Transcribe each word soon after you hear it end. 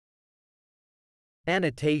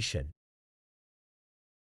Annotation.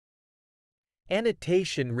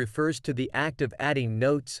 Annotation refers to the act of adding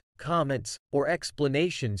notes, comments, or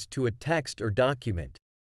explanations to a text or document.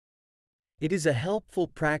 It is a helpful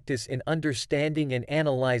practice in understanding and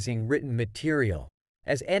analyzing written material,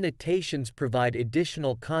 as annotations provide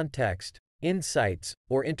additional context, insights,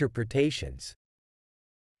 or interpretations.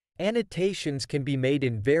 Annotations can be made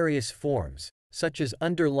in various forms, such as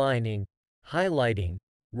underlining, highlighting,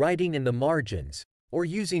 writing in the margins, or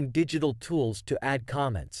using digital tools to add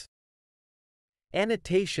comments.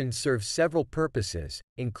 Annotations serve several purposes,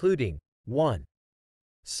 including 1.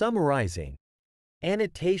 Summarizing.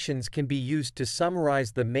 Annotations can be used to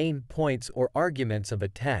summarize the main points or arguments of a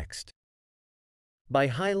text. By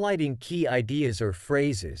highlighting key ideas or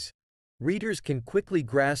phrases, readers can quickly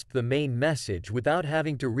grasp the main message without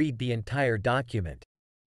having to read the entire document.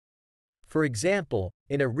 For example,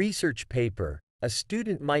 in a research paper, a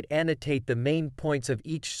student might annotate the main points of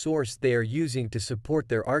each source they are using to support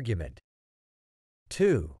their argument.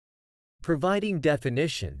 2. Providing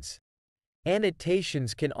definitions.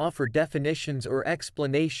 Annotations can offer definitions or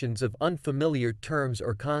explanations of unfamiliar terms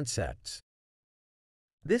or concepts.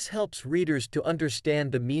 This helps readers to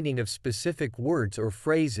understand the meaning of specific words or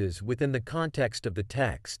phrases within the context of the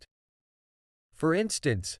text. For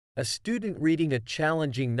instance, a student reading a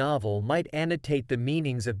challenging novel might annotate the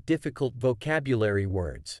meanings of difficult vocabulary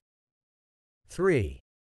words. 3.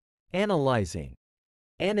 Analyzing.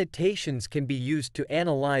 Annotations can be used to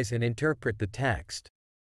analyze and interpret the text.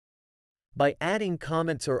 By adding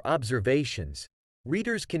comments or observations,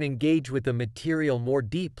 readers can engage with the material more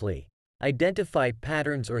deeply, identify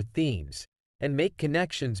patterns or themes, and make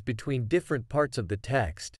connections between different parts of the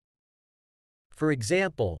text. For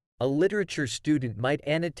example, a literature student might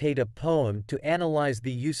annotate a poem to analyze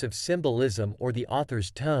the use of symbolism or the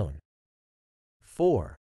author's tone.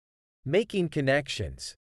 4. Making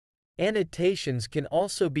connections. Annotations can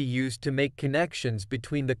also be used to make connections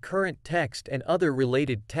between the current text and other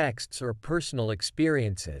related texts or personal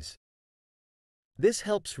experiences. This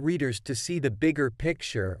helps readers to see the bigger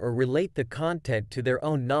picture or relate the content to their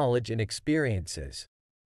own knowledge and experiences.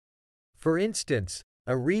 For instance,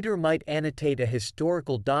 a reader might annotate a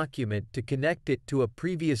historical document to connect it to a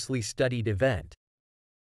previously studied event.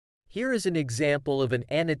 Here is an example of an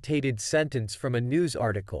annotated sentence from a news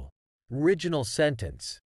article. Original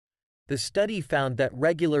sentence. The study found that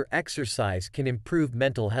regular exercise can improve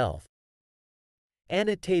mental health.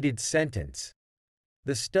 Annotated sentence.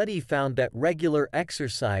 The study found that regular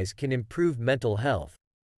exercise can improve mental health.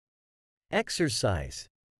 Exercise.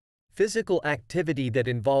 Physical activity that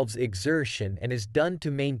involves exertion and is done to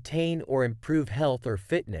maintain or improve health or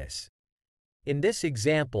fitness. In this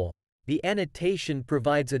example, the annotation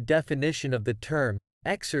provides a definition of the term,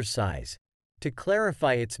 exercise, to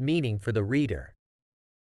clarify its meaning for the reader.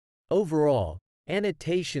 Overall,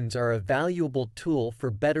 annotations are a valuable tool for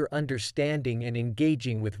better understanding and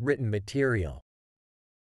engaging with written material.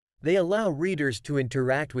 They allow readers to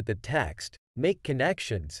interact with the text, make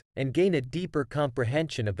connections, and gain a deeper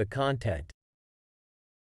comprehension of the content.